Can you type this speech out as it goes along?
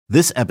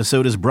This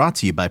episode is brought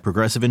to you by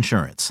Progressive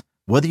Insurance.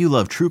 Whether you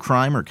love true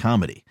crime or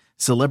comedy,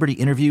 celebrity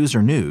interviews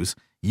or news,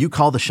 you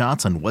call the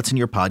shots on what's in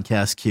your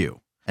podcast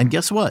queue. And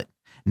guess what?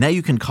 Now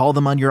you can call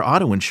them on your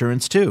auto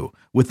insurance too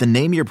with the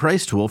Name Your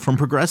Price tool from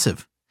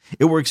Progressive.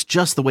 It works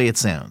just the way it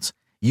sounds.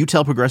 You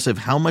tell Progressive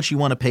how much you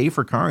want to pay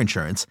for car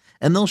insurance,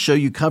 and they'll show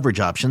you coverage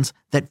options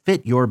that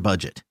fit your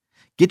budget.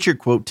 Get your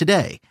quote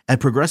today at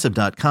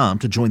Progressive.com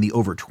to join the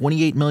over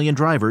 28 million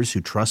drivers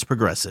who trust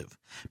Progressive.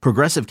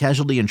 Progressive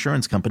Casualty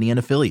Insurance Company and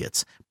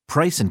Affiliates.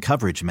 Price and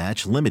coverage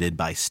match limited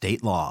by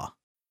state law.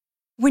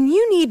 When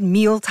you need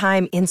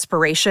mealtime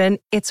inspiration,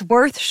 it's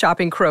worth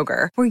shopping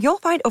Kroger, where you'll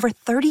find over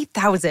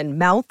 30,000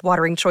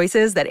 mouth-watering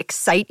choices that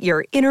excite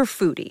your inner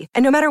foodie.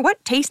 And no matter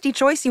what tasty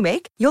choice you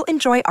make, you'll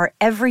enjoy our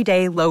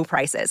everyday low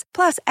prices,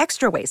 plus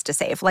extra ways to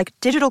save, like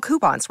digital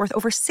coupons worth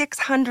over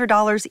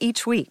 $600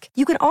 each week.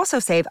 You can also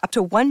save up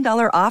to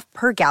 $1 off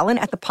per gallon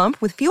at the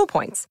pump with fuel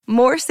points.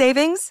 More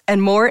savings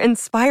and more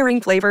inspiring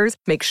flavors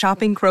make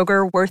shopping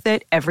Kroger worth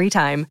it every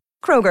time.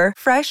 Kroger,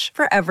 fresh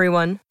for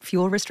everyone.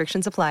 Fuel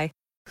restrictions apply.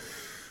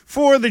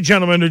 For the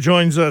gentleman who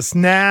joins us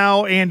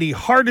now, Andy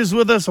Hart is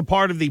with us, a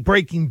part of the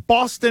Breaking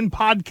Boston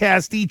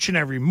podcast each and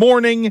every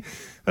morning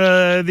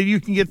that you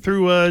can get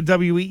through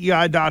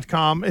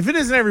weei.com. If it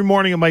isn't every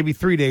morning, it might be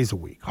 3 days a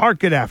week. Hart,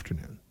 good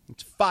afternoon.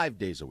 It's 5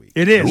 days a week.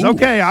 It is. Ooh.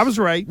 Okay, I was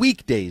right.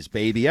 Weekdays,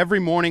 baby.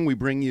 Every morning we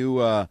bring you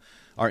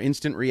our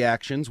instant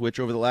reactions, which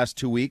over the last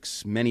 2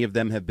 weeks, many of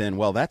them have been,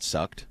 well, that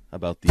sucked,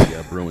 about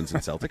the Bruins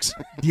and Celtics.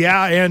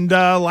 Yeah, and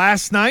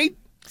last night,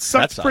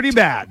 sucked pretty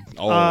bad.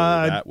 Oh,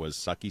 that was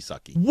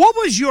sucky. What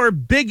was your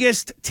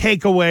biggest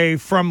takeaway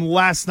from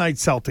last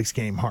night's Celtics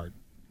game, Hart?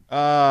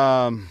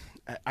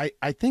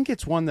 I think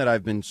it's one that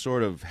I've been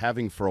sort of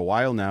having for a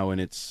while now, and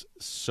it's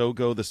so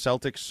go the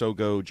Celtics, so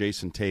go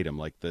Jason Tatum,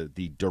 like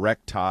the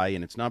direct tie,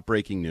 and it's not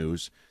breaking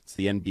news. It's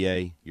the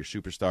NBA. Your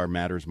superstar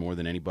matters more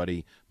than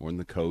anybody, more than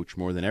the coach,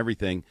 more than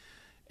everything.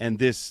 And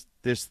this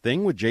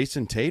thing with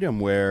Jason Tatum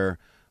where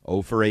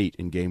 0 for 8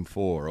 in Game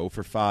 4, 0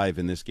 for 5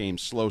 in this game,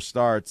 slow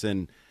starts.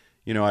 And,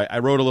 you know, I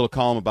wrote a little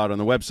column about it on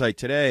the website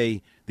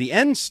today. The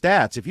end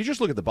stats, if you just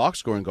look at the box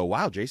score and go,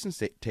 wow, Jason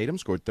Tatum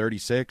scored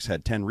 36,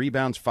 had 10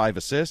 rebounds, 5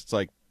 assists,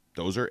 like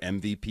those are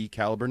MVP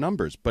caliber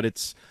numbers. But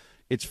it's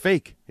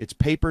fake. It's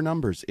paper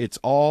numbers. It's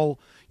all,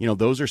 you know,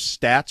 those are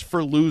stats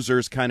for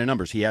losers kind of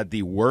numbers. He had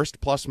the worst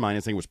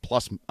plus-minus, I think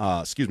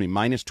it was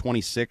minus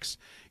 26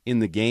 in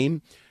the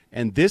game.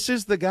 And this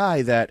is the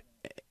guy that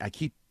I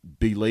keep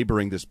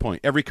belaboring this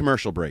point. Every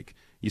commercial break,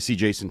 you see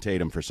Jason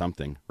Tatum for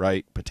something,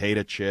 right?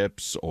 Potato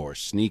chips or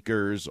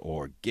sneakers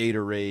or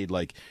Gatorade.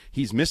 Like,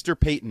 he's Mr.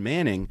 Peyton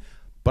Manning.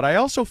 But I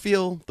also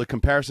feel the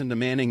comparison to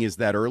Manning is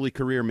that early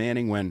career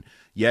Manning when,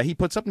 yeah, he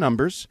puts up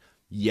numbers.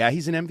 Yeah,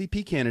 he's an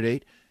MVP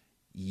candidate.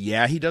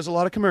 Yeah, he does a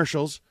lot of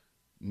commercials.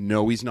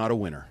 No, he's not a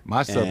winner.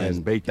 My sub has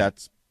bacon.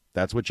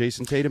 That's what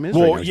Jason Tatum is.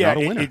 Well, right now. He's yeah,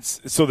 not a winner.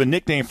 So the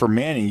nickname for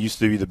Manning used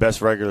to be the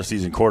best regular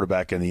season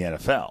quarterback in the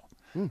NFL.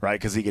 Right,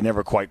 because he can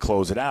never quite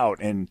close it out,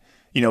 and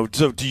you know.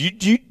 So do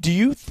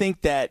you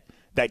think that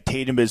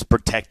Tatum is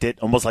protected,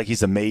 almost like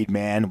he's a made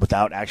man,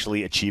 without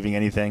actually achieving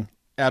anything?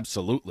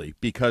 Absolutely,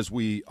 because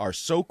we are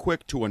so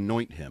quick to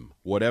anoint him,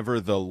 whatever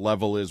the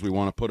level is we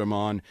want to put him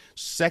on.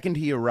 Second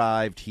he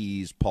arrived,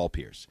 he's Paul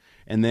Pierce,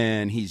 and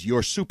then he's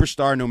your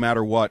superstar no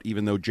matter what.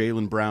 Even though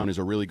Jaylen Brown is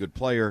a really good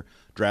player,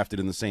 drafted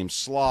in the same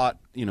slot,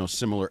 you know,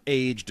 similar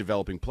age,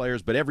 developing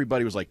players, but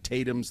everybody was like,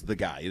 Tatum's the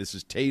guy. This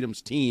is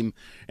Tatum's team.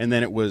 And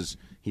then it was,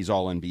 he's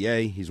all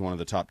NBA. He's one of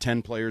the top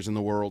 10 players in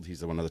the world.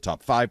 He's one of the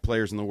top 5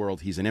 players in the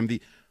world. He's an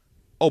MVP.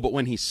 Oh, but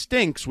when he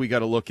stinks, we got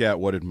to look at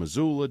what did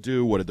Mazzulla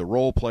do? What did the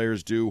role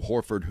players do?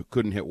 Horford, who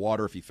couldn't hit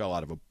water if he fell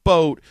out of a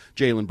boat.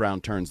 Jaylen Brown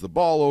turns the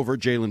ball over.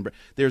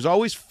 There's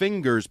always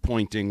fingers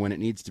pointing when it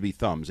needs to be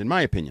thumbs, in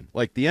my opinion.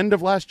 Like the end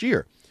of last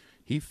year.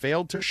 He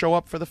failed to show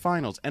up for the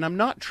finals. And I'm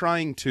not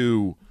trying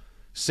to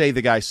say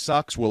the guy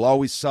sucks, will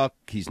always suck.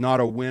 He's not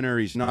a winner.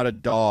 He's not a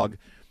dog.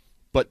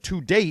 But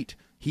to date,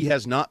 he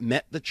has not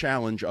met the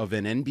challenge of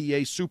an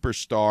NBA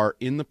superstar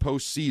in the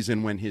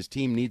postseason when his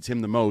team needs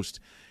him the most.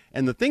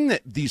 And the thing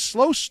that these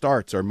slow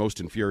starts are most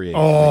infuriating.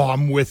 Oh,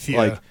 I'm with you.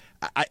 Like,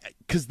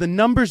 because the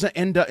numbers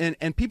end up,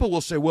 and people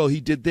will say, well,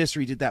 he did this or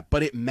he did that,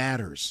 but it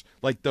matters.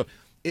 Like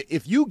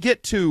if you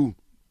get to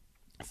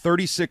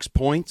 36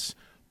 points,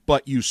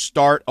 but you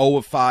start 0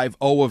 of 5,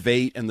 0 of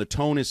 8, and the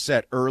tone is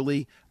set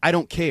early, I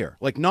don't care.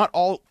 Like, not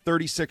all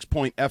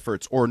 36-point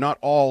efforts or not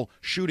all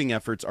shooting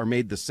efforts are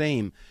made the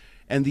same.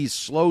 And these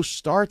slow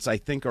starts, I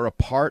think, are a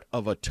part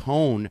of a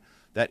tone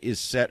that is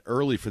set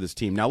early for this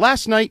team. Now,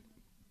 last night,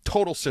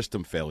 total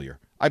system failure.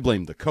 I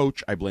blame the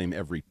coach. I blame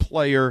every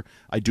player.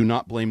 I do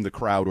not blame the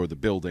crowd or the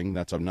building.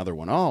 That's another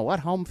one. Oh,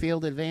 what home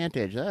field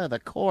advantage?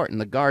 The court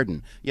and the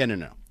garden. Yeah,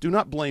 no. Do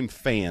not blame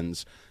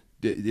fans.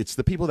 It's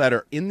the people that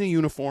are in the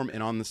uniform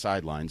and on the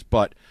sidelines.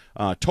 But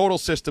total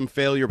system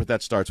failure, but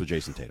that starts with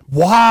Jason Tatum.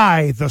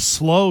 Why the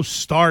slow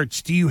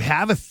starts? Do you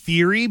have a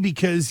theory?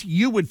 Because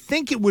you would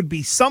think it would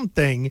be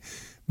something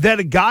that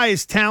a guy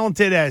as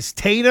talented as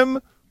Tatum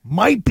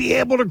might be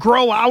able to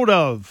grow out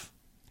of.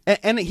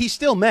 And he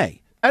still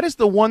may. That is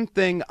the one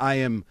thing I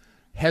am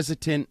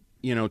hesitant,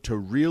 to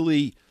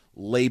really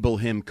label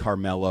him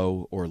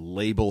Carmelo or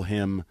label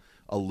him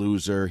a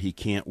loser. He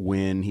can't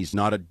win. He's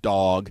not a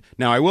dog.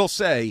 Now, I will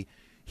say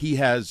he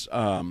has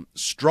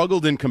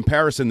struggled in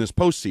comparison this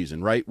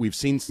postseason, right? We've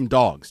seen some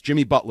dogs.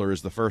 Jimmy Butler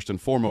is the first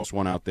and foremost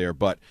one out there,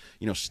 but,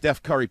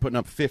 Steph Curry putting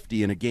up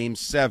 50 in a Game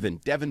 7,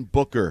 Devin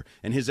Booker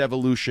and his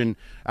evolution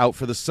out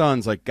for the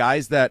Suns, like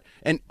guys that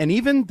 – and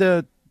even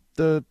the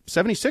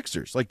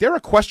 76ers, like they're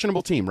a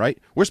questionable team, right?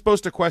 We're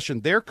supposed to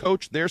question their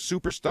coach, their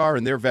superstar,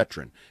 and their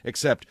veteran,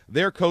 except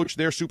their coach,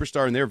 their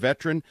superstar, and their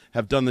veteran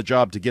have done the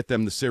job to get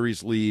them the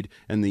series lead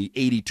and the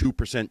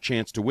 82%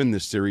 chance to win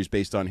this series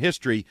based on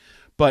history.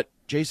 But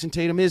Jason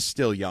Tatum is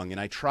still young,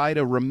 and I try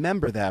to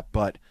remember that,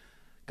 but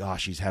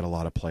gosh, he's had a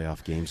lot of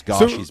playoff games.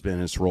 Gosh, he's been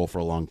in this role for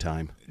a long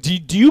time.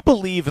 Do you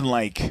believe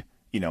in,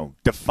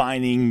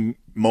 defining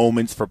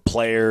moments for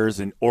players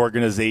and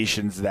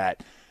organizations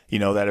that –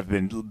 that have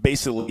been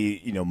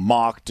basically,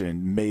 mocked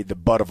and made the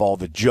butt of all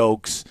the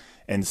jokes,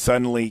 and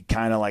suddenly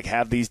kind of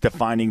have these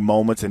defining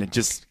moments, and it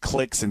just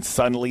clicks, and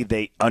suddenly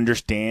they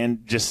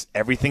understand just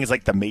everything is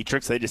like the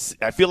Matrix.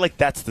 I feel like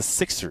that's the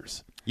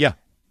Sixers. Yeah.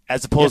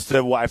 As opposed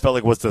to what I felt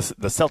like was the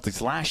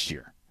Celtics last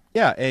year.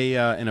 Yeah,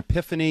 an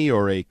epiphany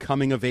or a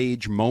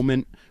coming-of-age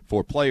moment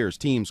for players,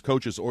 teams,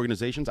 coaches,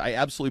 organizations. I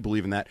absolutely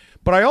believe in that.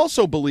 But I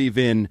also believe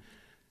in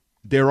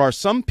there are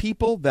some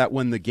people that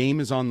when the game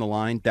is on the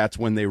line, that's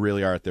when they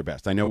really are at their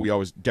best. I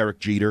know Derek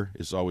Jeter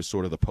is always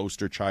sort of the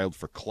poster child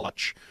for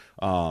clutch,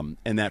 and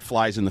that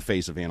flies in the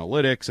face of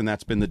analytics, and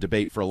that's been the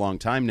debate for a long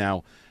time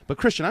now. But,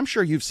 Christian, I'm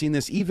sure you've seen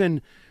this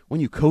even when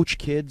you coach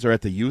kids or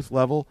at the youth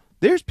level.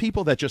 There's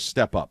people that just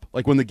step up.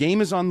 Like when the game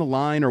is on the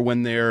line or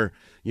when they're,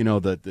 the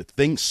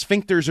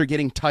sphincters are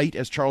getting tight,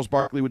 as Charles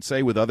Barkley would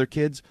say with other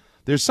kids.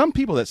 There's some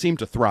people that seem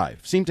to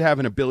thrive, seem to have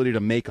an ability to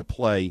make a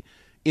play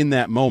in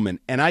that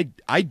moment. And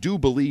I do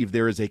believe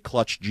there is a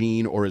clutch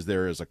gene, or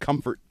there is a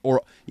comfort,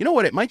 or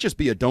it might just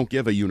be a don't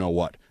give a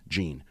you-know-what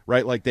gene,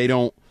 right? Like they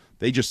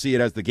just see it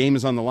as the game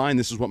is on the line.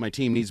 This is what my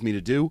team needs me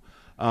to do.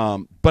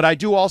 But I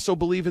do also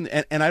believe in,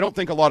 and I don't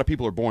think a lot of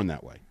people are born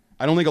that way.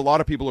 I don't think a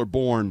lot of people are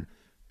born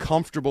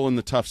comfortable in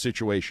the tough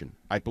situation.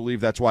 I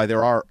believe that's why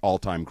there are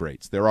all-time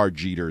greats. There are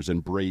Jeters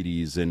and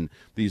Bradys and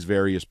these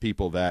various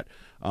people that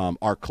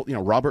are,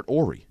 Robert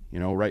Horry,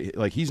 right?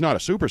 Like he's not a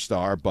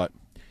superstar, but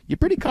you're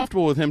pretty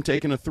comfortable with him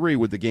taking a three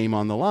with the game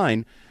on the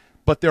line.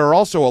 But there are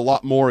also a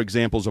lot more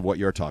examples of what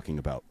you're talking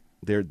about.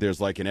 There's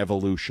like an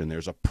evolution.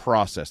 There's a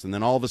process. And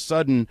then all of a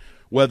sudden,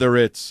 whether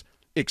it's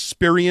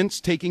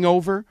experience taking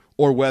over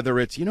or whether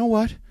it's,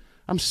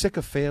 I'm sick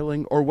of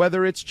failing, or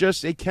whether it's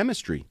just a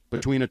chemistry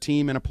between a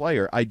team and a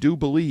player, I do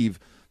believe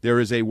there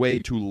is a way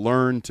to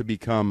learn to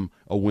become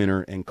a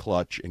winner and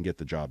clutch and get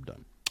the job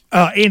done.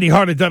 Andy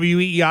Hart at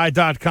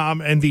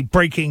WEEI.com and the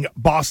Breaking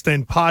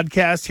Boston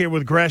podcast here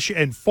with Gresh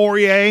and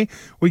Fauria.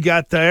 We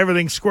got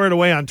everything squared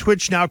away on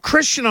Twitch now.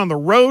 Christian on the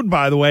road,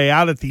 by the way,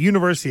 out at the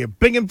University of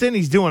Binghamton.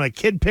 He's doing a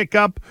kid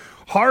pickup.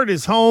 Hart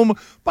is home.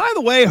 By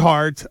the way,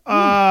 Hart,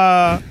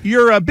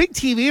 your big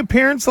TV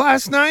appearance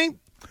last night.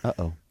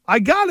 Uh-oh. I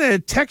got a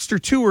text or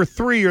two or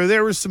three, or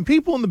there was some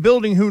people in the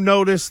building who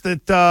noticed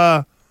that,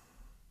 are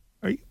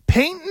you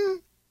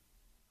painting?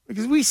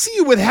 Because we see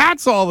you with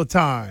hats all the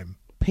time.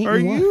 Are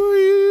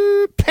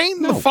you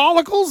painting the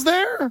follicles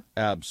there?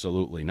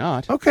 Absolutely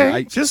not. Okay,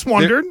 I just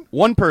wondered.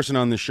 One person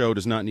on the show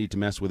does not need to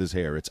mess with his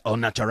hair. It's au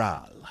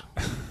natural.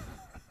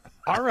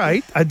 All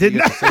right, I did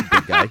not. Say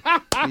big guy.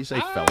 You say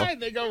fella.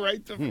 They go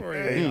right to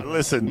Hey,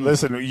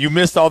 listen. You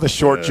missed all the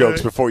short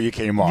jokes before you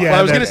came on. Yeah, well,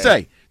 I was going to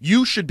say,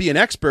 you should be an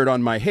expert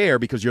on my hair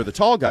because you're the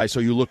tall guy, so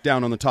you look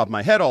down on the top of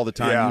my head all the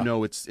time. Yeah. You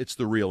know it's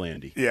the real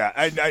Andy. Yeah,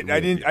 I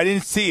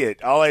didn't see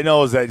it. All I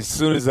know is that as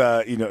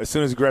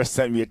soon as Gresh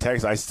sent me a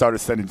text, I started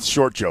sending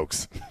short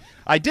jokes.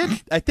 I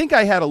did. I think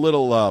I had a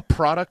little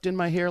product in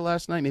my hair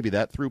last night. Maybe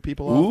that threw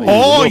people off.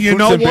 Oh, you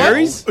know what?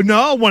 Berries?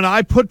 No, when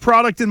I put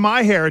product in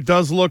my hair, it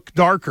does look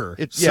darker.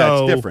 It's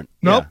different.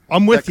 Nope, yeah.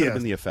 I'm with that you. Could have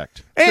been the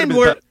effect. And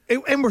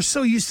we're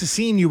so used to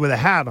seeing you with a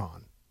hat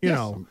on. You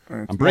know,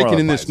 I'm breaking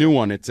in this new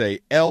one. It's a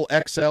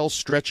LXL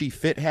stretchy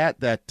fit hat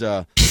that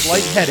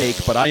slight headache,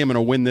 but I am going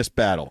to win this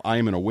battle. I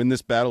am going to win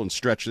this battle and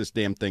stretch this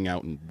damn thing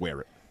out and wear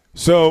it.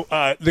 So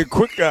the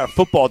quick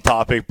football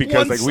topic,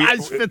 because one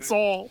size fits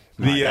all,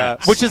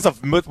 which is a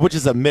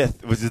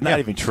myth, which is not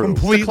even true.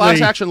 Completely. It's a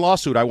class action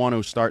lawsuit I want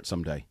to start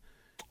someday.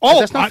 Oh,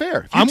 that's not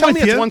fair. If you tell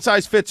me it's one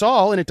size fits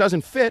all and it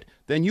doesn't fit,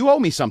 then you owe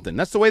me something.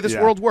 That's the way this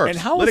world works. And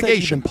how is that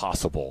even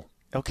possible?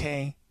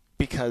 Okay,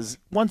 because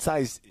one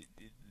size.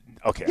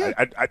 Okay,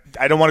 yeah.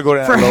 I don't want to go to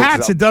that. For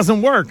hats, it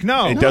doesn't work.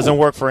 No, it doesn't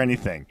work for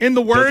anything. In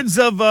the words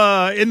of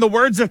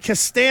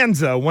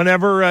Costanza,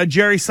 whenever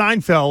Jerry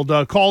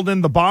Seinfeld called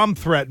in the bomb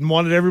threat and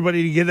wanted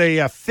everybody to get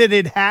a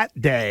fitted hat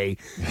day,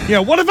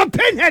 what if a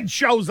pinhead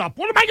shows up?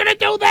 What am I going to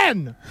do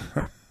then?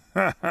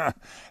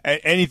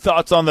 Any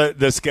thoughts on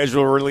the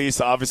schedule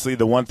release? Obviously,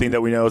 the one thing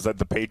that we know is that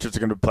the Patriots are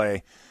going to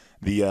play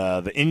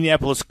the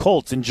Indianapolis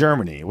Colts in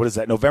Germany. What is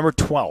that? November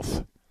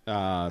 12th.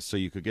 So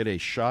you could get a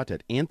shot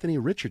at Anthony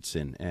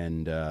Richardson.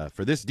 And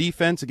for this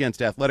defense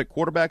against athletic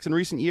quarterbacks in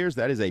recent years,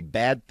 that is a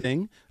bad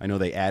thing. I know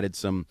they added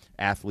some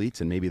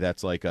athletes, and maybe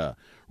that's like a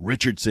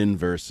Richardson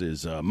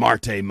versus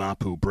Marte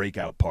Mapu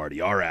breakout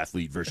party, our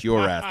athlete versus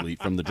your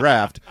athlete from the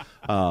draft.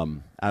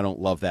 I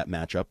don't love that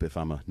matchup if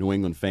I'm a New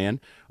England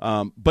fan.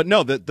 But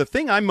no, the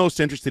thing I'm most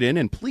interested in,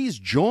 and please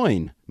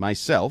join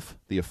myself,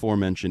 the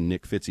aforementioned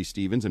Nick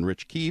Fitzy-Stevens and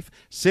Rich Keefe,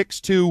 6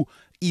 to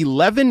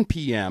 11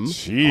 p.m. on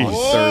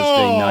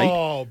Thursday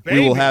night. Baby.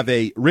 We will have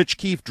a Rich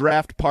Keefe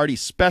draft party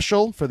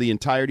special for the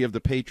entirety of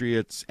the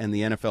Patriots and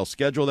the NFL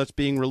schedule that's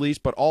being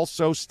released, but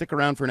also stick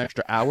around for an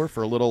extra hour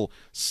for a little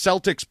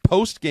Celtics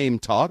post-game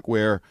talk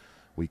where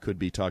we could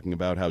be talking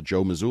about how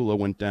Joe Mazzulla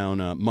went down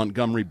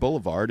Montgomery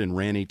Boulevard and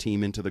ran a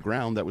team into the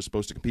ground that was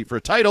supposed to compete for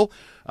a title.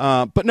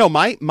 But no,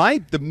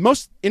 the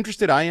most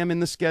interested I am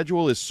in the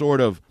schedule is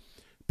sort of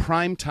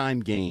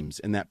primetime games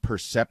and that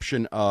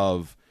perception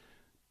of,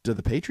 do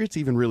the Patriots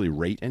even really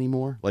rate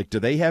anymore? Like, do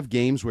they have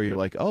games where you're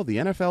like, oh, the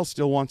NFL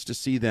still wants to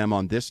see them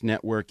on this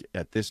network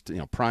at this,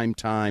 prime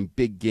time,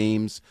 big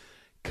games?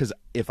 Because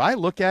if I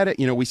look at it,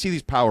 we see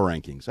these power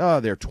rankings. Oh,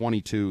 they're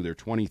 22, they're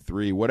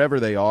 23, whatever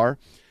they are.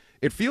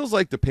 It feels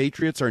like the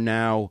Patriots are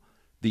now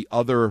the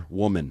other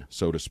woman,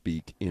 so to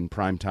speak, in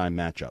primetime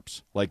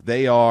matchups. Like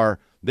they're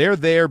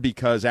there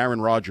because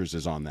Aaron Rodgers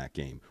is on that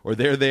game, or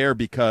they're there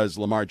because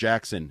Lamar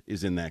Jackson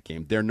is in that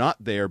game. They're not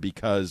there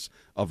because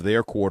of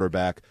their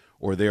quarterback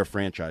or their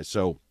franchise.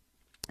 So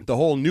the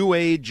whole new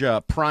age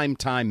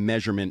primetime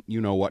measurement,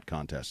 what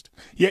contest.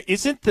 Yeah,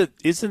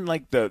 isn't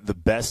like the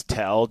best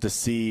tell to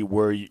see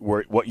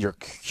what your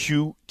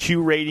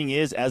Q rating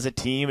is as a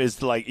team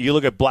is like you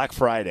look at Black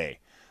Friday.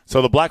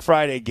 So the Black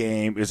Friday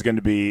game is going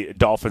to be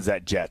Dolphins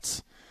at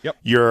Jets. Yep.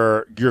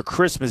 Your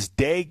Christmas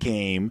Day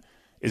game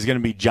is going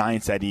to be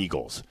Giants at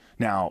Eagles.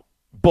 Now,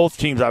 both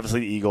teams, obviously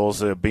the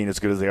Eagles, being as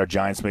good as they are,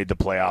 Giants made the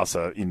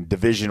playoffs in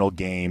divisional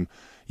game.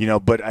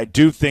 But I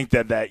do think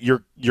that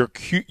your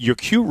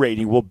Q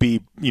rating will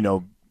be,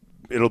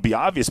 it'll be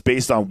obvious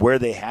based on where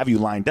they have you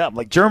lined up.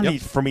 Like Germany,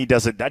 for me,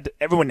 does it.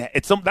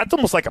 That's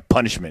almost like a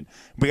punishment.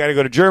 We got to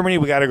go to Germany.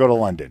 We got to go to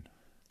London.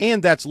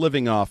 And that's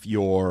living off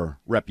your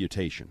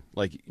reputation.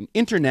 Like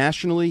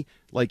internationally,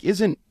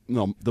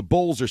 the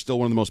Bulls are still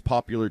one of the most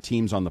popular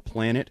teams on the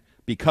planet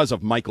because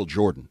of Michael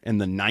Jordan and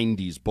the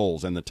 90s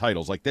Bulls and the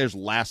titles. Like there's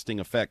lasting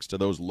effects to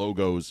those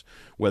logos,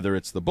 whether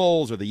it's the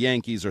Bulls or the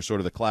Yankees or sort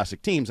of the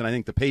classic teams. And I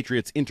think the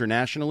Patriots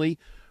internationally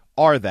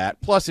are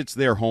that. Plus it's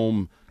their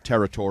home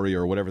territory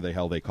or whatever the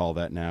hell they call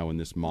that now in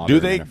this modern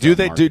did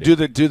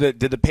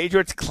the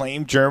Patriots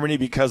claim Germany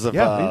because of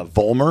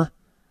Vollmer?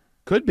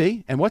 Could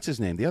be. And what's his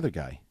name? The other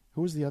guy.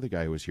 Who was the other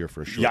guy who was here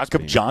for a short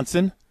Jakob span?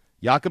 Johnson?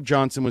 Jakob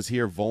Johnson was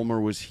here.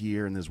 Vollmer was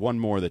here. And there's one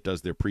more that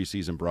does their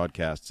preseason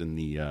broadcasts in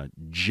the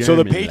German So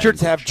the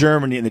Patriots language. have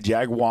Germany and the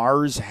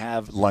Jaguars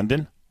have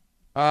London?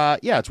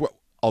 Yeah,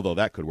 although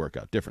that could work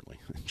out differently.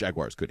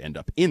 Jaguars could end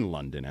up in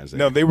London as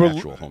their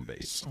actual home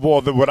base.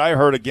 Well, what I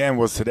heard again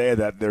was today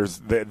that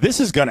this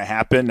is going to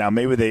happen. Now,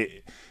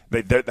 maybe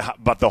but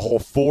the whole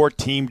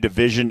 4-team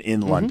division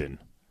in London.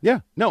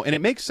 Yeah. No, and it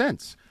makes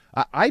sense.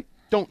 I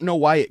don't know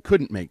why it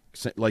couldn't make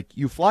sense. Like,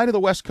 you fly to the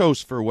West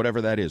Coast for whatever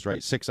that is,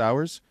 right? 6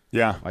 hours?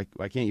 Yeah.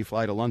 Why can't you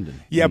fly to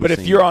London? Yeah, but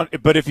if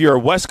you're a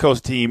West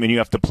Coast team and you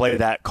have to play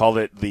that, call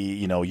it the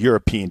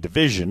European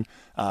division,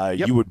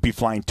 you would be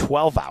flying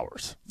 12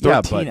 hours,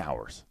 13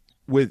 hours.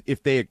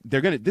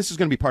 This is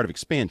going to be part of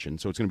expansion,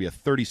 so it's going to be a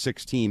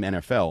 36-team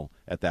NFL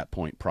at that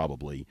point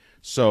probably.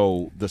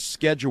 So the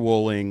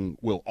scheduling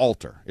will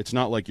alter. It's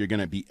not like you're going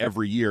to be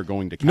every year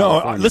going to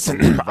California. No,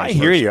 listen, I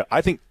hear you.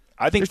 I think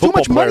there's too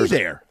much money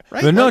there.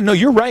 Right? No,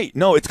 you're right.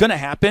 No, it's going to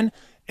happen.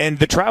 And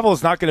the travel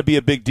is not going to be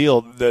a big deal.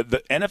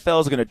 The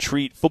NFL is going to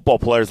treat football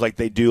players like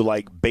they do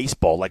like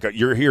baseball. Like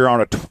you're here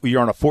on a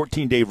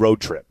 14-day road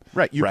trip.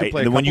 Right. You could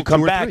play and when you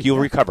come back, you'll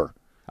recover.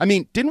 I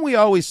mean, didn't we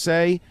always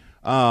say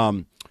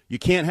you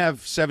can't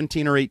have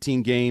 17 or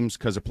 18 games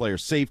because of player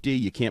safety?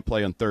 You can't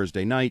play on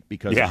Thursday night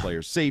because of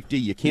player safety.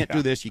 You can't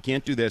do this. You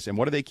can't do this. And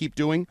what do they keep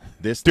doing?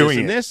 This,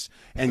 and this.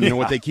 And you know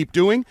what they keep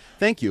doing?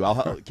 Thank you.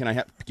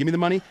 Give me the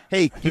money?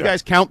 Hey, you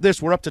guys count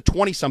this? We're up to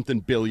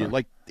 20-something billion.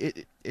 Like,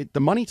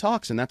 the money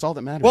talks, and that's all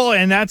that matters. Well,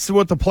 and that's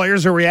what the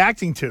players are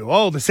reacting to.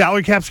 Oh, the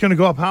salary cap's going to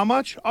go up how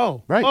much?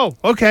 Oh, right. Oh,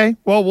 okay.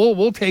 Well,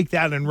 we'll take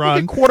that and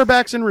run. Look at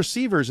quarterbacks and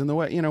receivers in the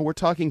way. We're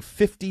talking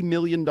 $50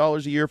 million a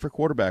year for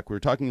quarterback. We're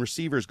talking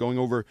receivers going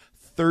over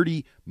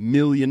 $30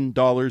 million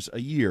a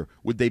year.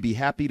 Would they be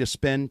happy to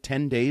spend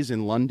 10 days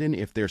in London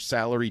if their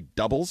salary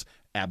doubles?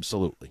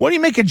 Absolutely. What do you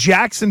make of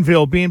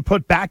Jacksonville being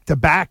put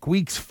back-to-back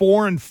weeks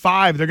 4 and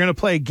 5? They're going to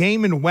play a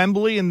game in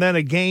Wembley and then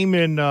a game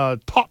in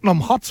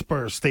Tottenham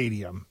Hotspur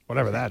Stadium,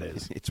 whatever that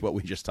is. It's what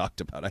we just talked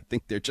about. I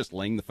think they're just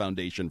laying the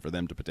foundation for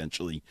them to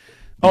potentially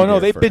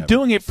they've been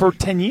doing it for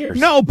 10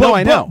 years.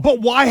 I know. But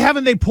why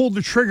haven't they pulled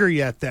the trigger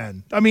yet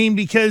then? I mean,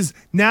 because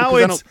now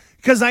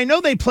because I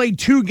know they played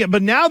 2 games,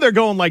 but now they're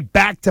going like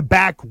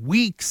back-to-back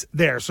weeks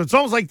there. So it's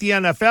almost like the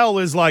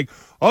NFL is like,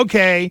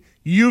 okay,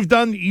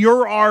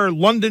 you're our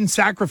London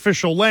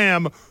sacrificial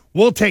lamb.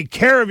 we'll take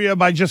care of you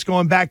by just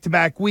going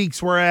back-to-back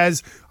weeks,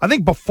 whereas I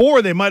think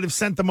before they might have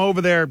sent them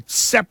over there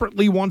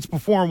separately once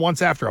before and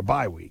once after a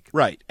bye week.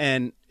 Right,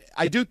 and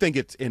I do think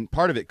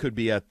part of it could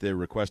be at the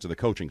request of the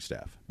coaching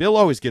staff. Bill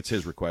always gets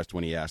his request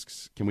when he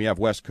asks, can we have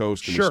West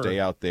Coast? Can we stay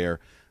out there?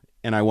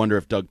 And I wonder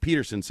if Doug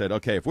Peterson said,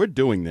 okay, if we're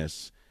doing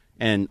this,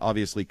 and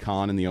obviously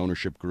Khan and the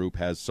ownership group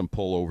has some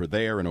pull over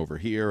there and over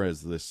here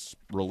as this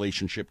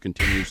relationship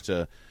continues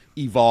to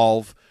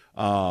evolve.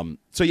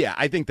 So yeah,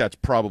 I think that's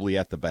probably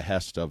at the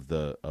behest of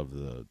the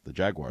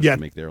Jaguars to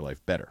make their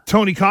life better.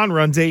 Tony Khan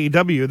runs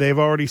AEW. They've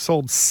already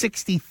sold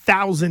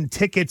 60,000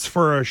 tickets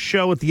for a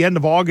show at the end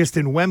of August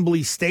in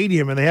Wembley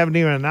Stadium, and they haven't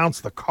even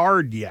announced the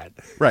card yet.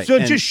 Right. So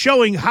just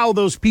showing how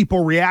those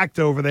people react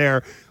over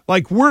there.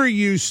 Like we're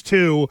used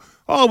to,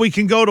 we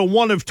can go to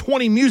one of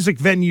 20 music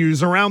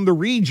venues around the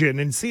region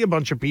and see a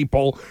bunch of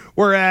people,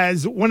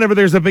 whereas whenever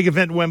there's a big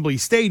event in Wembley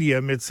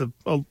Stadium, it's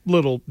a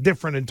little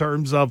different in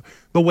terms of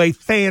the way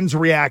fans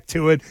react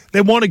to it.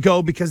 They want to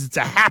go because it's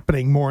a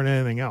happening more than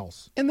anything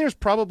else. And there's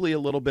probably a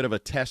little bit of a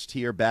test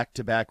here,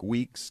 back-to-back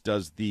weeks.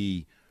 Does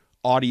the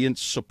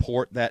audience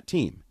support that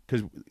team?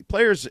 Because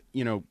players,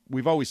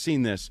 we've always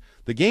seen this.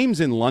 The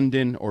games in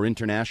London or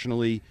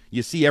internationally,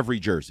 you see every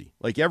jersey.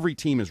 Like every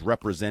team is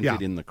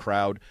represented in the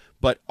crowd.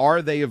 But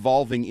are they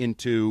evolving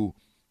into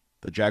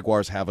the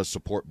Jaguars have a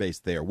support base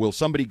there? Will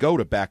somebody go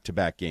to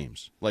back-to-back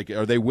games? Like,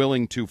 are they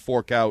willing to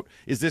fork out?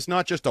 Is this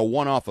not just a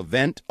one-off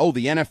event? Oh,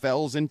 the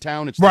NFL's in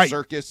town. It's the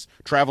circus,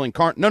 traveling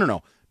car.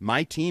 No.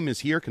 My team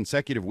is here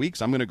consecutive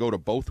weeks. I'm going to go to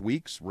both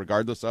weeks,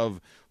 regardless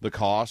of the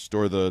cost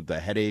or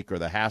the headache or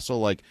the hassle.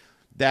 Like,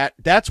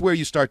 that's where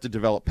you start to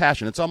develop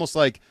passion. It's almost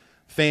like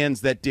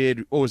fans that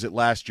did, what was it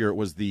last year? It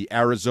was the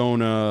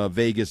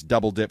Arizona-Vegas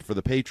double dip for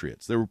the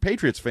Patriots. There were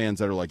Patriots fans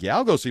that are like, yeah,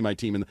 I'll go see my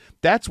team. And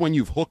that's when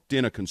you've hooked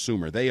in a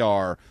consumer. They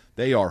are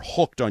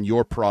hooked on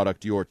your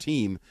product, your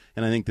team,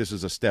 and I think this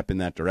is a step in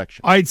that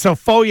direction. All right, so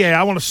Fauria,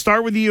 I want to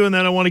start with you, and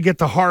then I want to get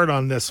to Hart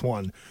on this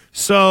one.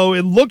 So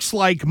it looks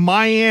like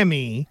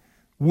Miami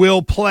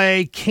will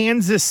play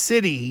Kansas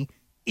City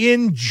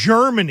in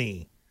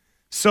Germany.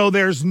 So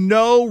there's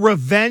no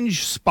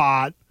revenge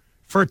spot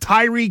for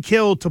Tyreek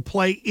Hill to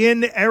play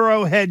in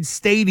Arrowhead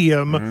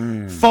Stadium.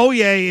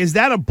 Fauria, is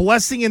that a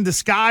blessing in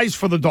disguise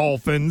for the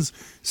Dolphins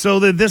so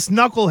that this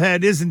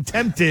knucklehead isn't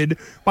tempted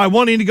by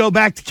wanting to go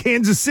back to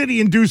Kansas City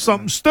and do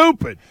something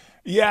stupid?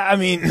 Yeah, I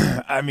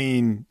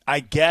mean, I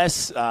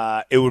guess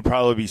it would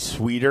probably be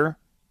sweeter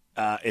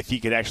if he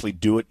could actually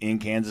do it in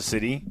Kansas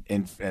City,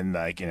 and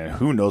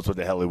who knows what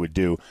the hell he would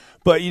do.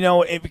 But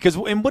because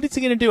what is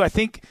he going to do? I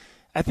think,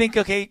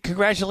 okay,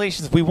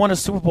 congratulations. We won a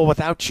Super Bowl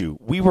without you.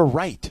 We were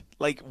right.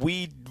 Like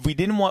we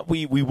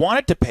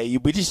wanted to pay you.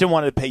 We just didn't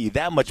want to pay you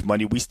that much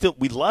money.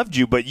 We loved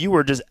you, but you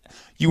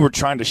were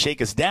trying to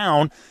shake us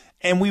down,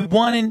 and we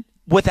won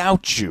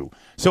without you.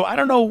 So I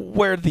don't know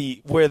where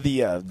the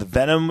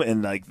venom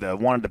and like the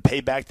wanted to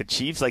pay back the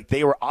Chiefs. Like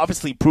they were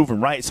obviously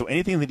proven right. So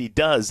anything that he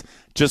does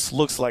just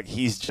looks like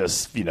he's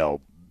just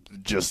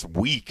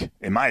weak,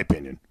 in my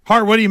opinion.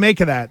 Hart, what do you make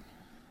of that?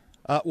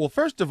 Well,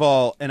 first of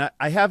all, and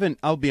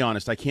I'll be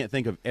honest, I can't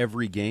think of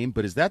every game,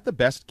 but is that the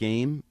best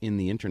game in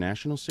the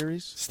international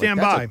series? Stand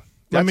by.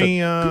 I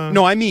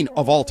mean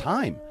of all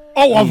time.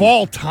 Oh, of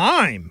all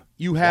time.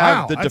 You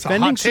have the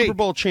defending Super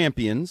Bowl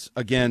champions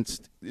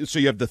against, so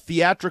you have the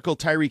theatrical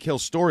Tyreek Hill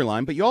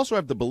storyline, but you also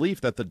have the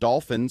belief that the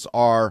Dolphins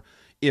are,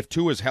 if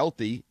Tua is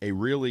healthy, a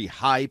really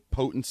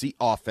high-potency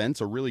offense,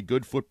 a really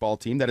good football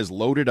team that is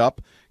loaded up,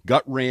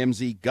 got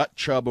Ramsey, got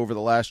Chubb over the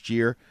last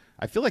year.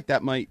 I feel like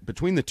that might,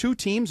 between the two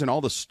teams and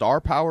all the star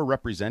power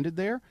represented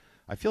there,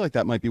 I feel like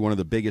that might be one of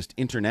the biggest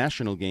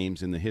international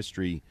games in the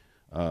history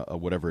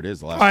of whatever it is.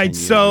 The last all right, 10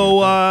 years.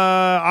 so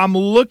I'm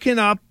looking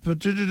up.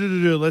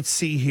 Let's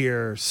see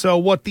here. So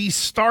what these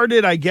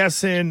started, I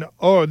guess, these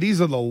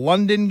are the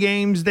London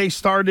games they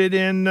started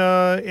in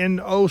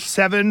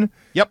 07.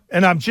 Yep.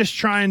 And I'm just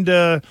trying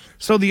to,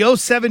 so the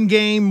 07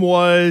 game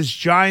was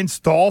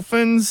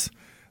Giants-Dolphins.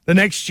 The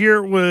next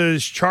year it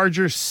was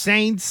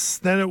Chargers-Saints.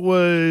 Then it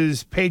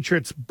was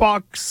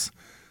Patriots-Bucks.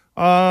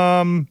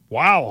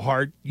 Wow,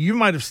 Hart, you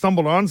might have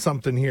stumbled on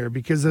something here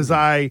because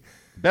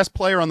best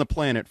player on the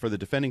planet for the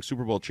defending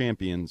Super Bowl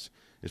champions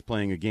is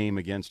playing a game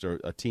against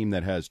a team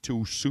that has two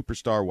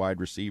superstar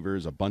wide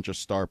receivers, a bunch of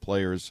star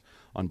players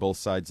on both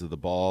sides of the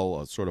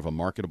ball, sort of a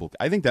marketable.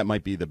 I think that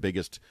might be the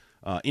biggest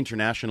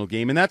international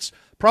game, and that's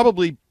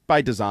probably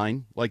by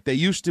design. Like they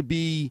used to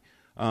be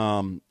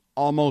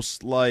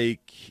almost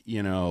like,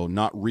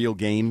 not real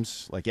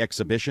games, like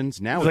exhibitions.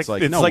 Now it's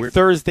like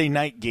Thursday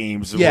night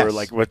games where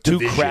like with two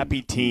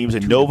crappy teams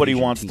and nobody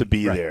wants to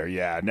be there.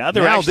 Yeah, now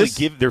they're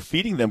they're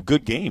feeding them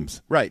good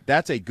games. Right,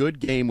 that's a good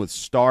game with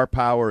star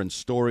power and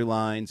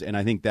storylines, and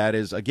I think that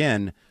is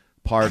again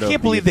part of. I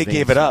can't believe they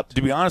gave it up.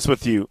 To be honest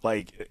with you,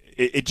 like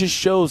it just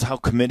shows how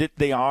committed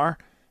they are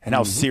and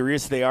how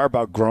serious they are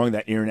about growing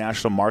that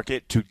international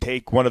market to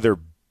take one of their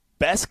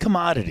best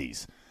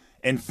commodities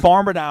and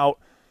farm it out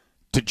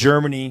to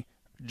Germany,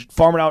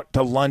 farm it out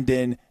to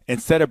London,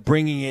 instead of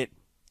bringing it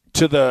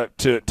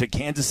to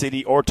Kansas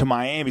City or to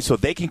Miami so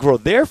they can grow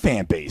their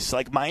fan base.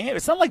 Like Miami,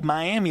 it's not like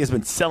Miami has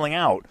been selling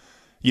out,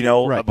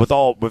 Right.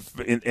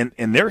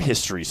 in their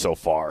history so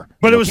far.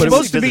 But it was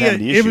supposed to be.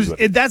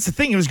 That's the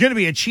thing. It was going to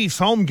be a Chiefs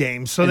home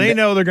game, so they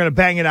know they're going to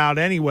bang it out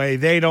anyway.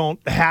 They don't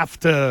have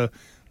to.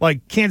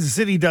 Like Kansas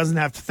City doesn't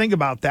have to think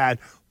about that.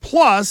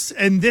 Plus,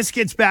 and this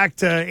gets back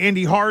to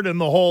Andy Hart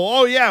and the whole.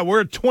 Oh yeah,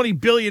 we're at $20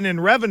 billion in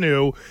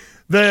revenue.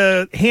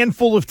 The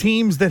handful of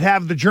teams that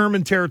have the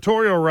German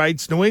territorial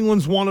rights, New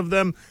England's one of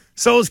them.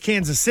 So is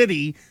Kansas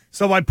City.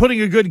 So by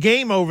putting a good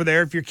game over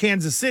there, if you're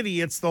Kansas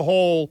City, it's the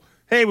whole.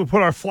 Hey, we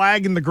put our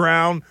flag in the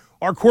ground.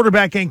 Our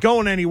quarterback ain't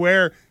going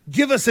anywhere.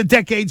 Give us a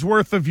decade's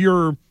worth of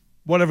your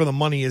whatever the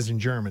money is in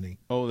Germany.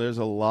 Oh, there's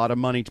a lot of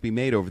money to be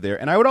made over there.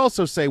 And I would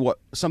also say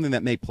something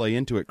that may play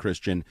into it,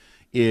 Christian,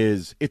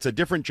 is it's a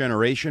different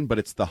generation, but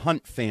it's the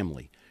Hunt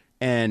family.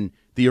 And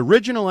the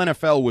original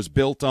NFL was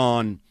built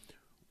on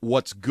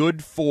what's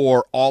good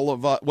for all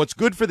of us. What's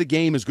good for the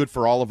game is good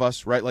for all of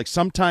us, right? Like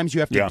sometimes you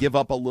have to give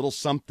up a little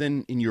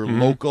something in your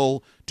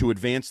local to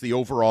advance the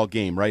overall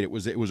game, right? It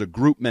was a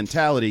group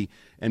mentality,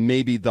 and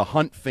maybe the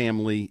Hunt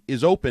family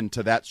is open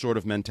to that sort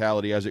of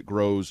mentality as it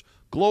grows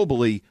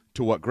globally.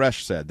 To what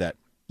Gresh said, that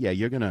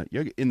you're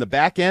in the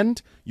back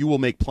end, you will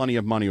make plenty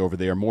of money over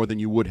there, more than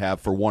you would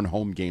have for one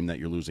home game that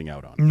you're losing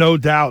out on. No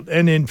doubt.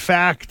 And in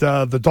fact,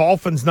 the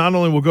Dolphins not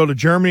only will go to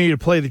Germany to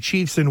play the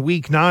Chiefs in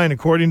Week 9,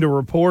 according to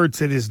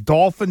reports, it is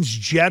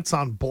Dolphins-Jets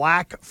on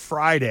Black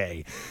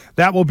Friday.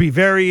 That will be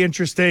very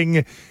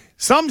interesting.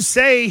 Some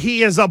say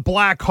he is a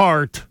black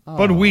heart,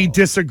 but we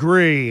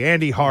disagree.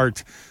 Andy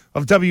Hart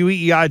of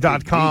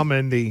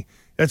WEEI.com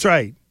that's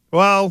right.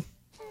 Well,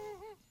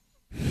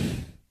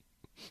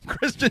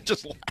 Christian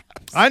just laughs.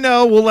 I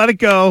know. We'll let it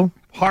go.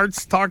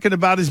 Hart's talking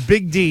about his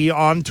big D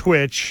on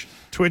Twitch.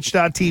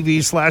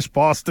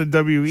 Twitch.tv/Boston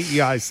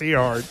WEEI. See you,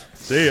 Hart.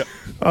 See ya.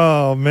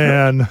 Oh,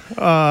 man.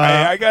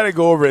 I got to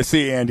go over and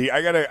see Andy.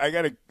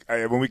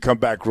 When we come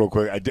back real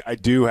quick, I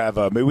do have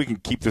maybe we can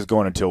keep this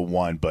going until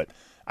 1, but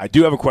I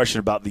do have a question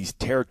about these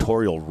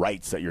territorial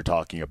rights that you're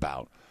talking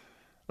about.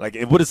 Like,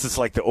 what is this,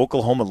 like the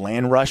Oklahoma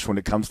land rush when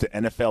it comes to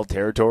NFL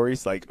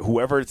territories? Like,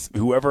 whoever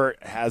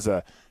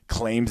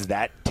claims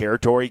that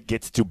territory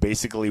gets to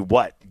basically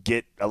what?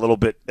 Get a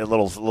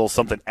little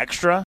something extra?